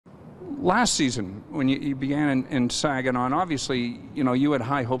Last season, when you began in Saginaw, and obviously, you had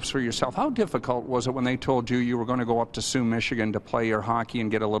high hopes for yourself. How difficult was it when they told you were going to go up to Sault, Michigan to play your hockey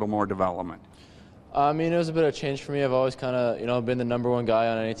and get a little more development? I mean, it was a bit of a change for me. I've always kind of, been the #1 guy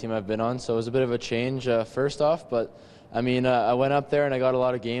on any team I've been on, so it was a bit of a change first off. But I mean, I went up there and I got a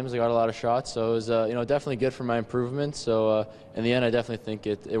lot of games, I got a lot of shots, so it was, definitely good for my improvement. So in the end, I definitely think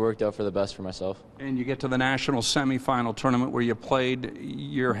it worked out for the best for myself. And you get to the national semifinal tournament where you played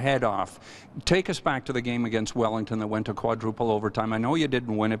your head off. Take us back to the game against Wellington that went to quadruple overtime. I know you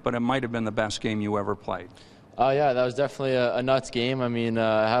didn't win it, but it might have been the best game you ever played. Yeah, that was definitely a nuts game. I mean,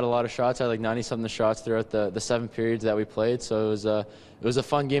 I had a lot of shots. I had like 90-something shots throughout the 7 periods that we played. So it was a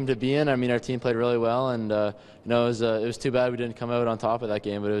fun game to be in. I mean, our team played really well, and it was too bad we didn't come out on top of that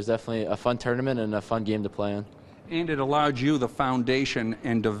game. But it was definitely a fun tournament and a fun game to play in. And it allowed you the foundation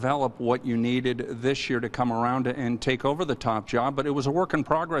and develop what you needed this year to come around and take over the top job. But it was a work in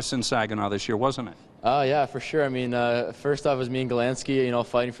progress in Saginaw this year, wasn't it? Yeah, for sure. I mean, first off, it was me and Galansky,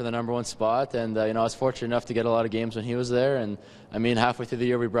 fighting for the #1 spot. And, I was fortunate enough to get a lot of games when he was there. And, I mean, halfway through the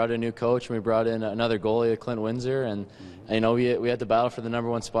year, we brought in a new coach, and we brought in another goalie, Clint Windsor. And, we had to battle for the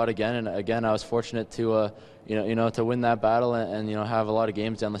 #1 spot again. And, again, I was fortunate to, to win that battle and have a lot of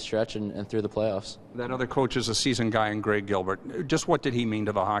games down the stretch and through the playoffs. That other coach is a seasoned guy in Greg Gilbert. Just what did he mean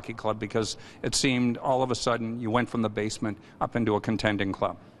to the hockey club? Because it seemed all of a sudden you went from the basement up into a contending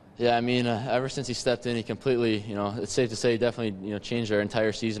club. Yeah, I mean, ever since he stepped in, he completely, it's safe to say, he definitely, changed our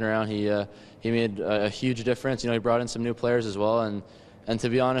entire season around. He made a huge difference. He brought in some new players as well, and to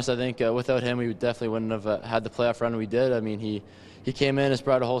be honest, I think without him, we definitely wouldn't have had the playoff run we did. I mean, he came in, has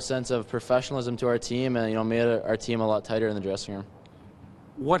brought a whole sense of professionalism to our team, and made our team a lot tighter in the dressing room.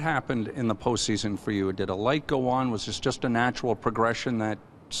 What happened in the postseason for you? Did a light go on? Was this just a natural progression that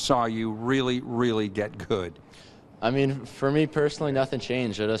saw you really, really get good? I mean, for me personally, nothing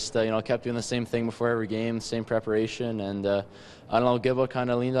changed. I just, kept doing the same thing before every game, same preparation, and I don't know, Gilbo kind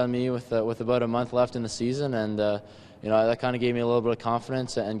of leaned on me with about a month left in the season, and that kind of gave me a little bit of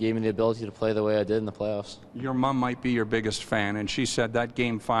confidence and gave me the ability to play the way I did in the playoffs. Your mom might be your biggest fan, and she said that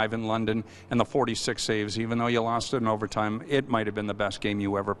Game 5 in London and the 46 saves, even though you lost it in overtime, it might have been the best game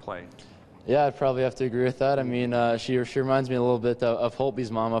you ever played. Yeah, I'd probably have to agree with that. I mean, she reminds me a little bit of Holtby's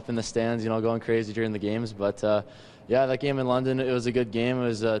mom up in the stands, going crazy during the games. But, yeah, that game in London, it was a good game. It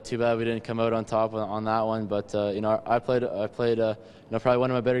was too bad we didn't come out on top on that one. But, I played probably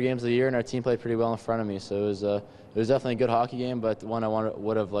one of my better games of the year, and our team played pretty well in front of me. So it was definitely a good hockey game, but one I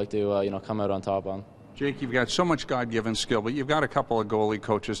would have liked to, come out on top on. Jake, you've got so much God-given skill, but you've got a couple of goalie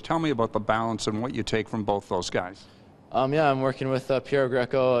coaches. Tell me about the balance and what you take from both those guys. Yeah, I'm working with Piero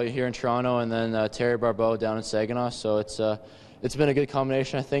Greco here in Toronto, and then Terry Barbeau down in Saginaw. So it's been a good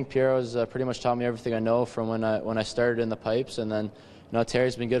combination. I think Piero's pretty much taught me everything I know from when I started in the pipes, and then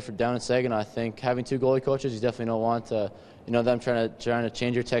Terry's been good for down in Saginaw. I think having 2 goalie coaches, you definitely don't want them trying to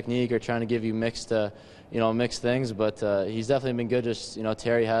change your technique or trying to give you mixed things. But he's definitely been good. Just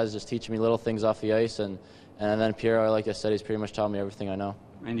Terry has just teaching me little things off the ice, and then Piero, like I said, he's pretty much taught me everything I know.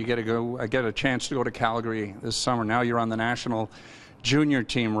 And you get a chance to go to Calgary this summer. Now you're on the national junior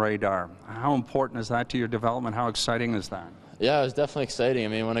team radar. How important is that to your development? How exciting is that? Yeah, it was definitely exciting. I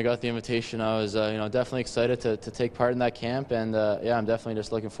mean, when I got the invitation, I was definitely excited to take part in that camp, and yeah, I'm definitely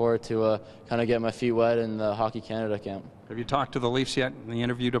just looking forward to kind of get my feet wet in the Hockey Canada camp. Have you talked to the Leafs yet in the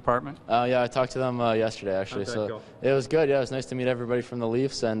interview department? Yeah, I talked to them yesterday, actually. How'd that go? It was good. Yeah, it was nice to meet everybody from the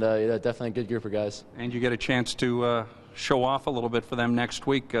Leafs, and yeah, definitely a good group of guys. And you get a chance to show off a little bit for them next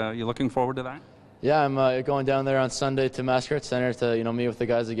week. You looking forward to that? Yeah, I'm going down there on Sunday to Mascot Center to meet with the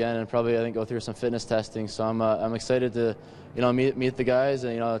guys again, and probably I think go through some fitness testing. So I'm excited to meet the guys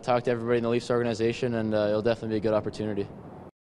and talk to everybody in the Leafs organization, and it'll definitely be a good opportunity.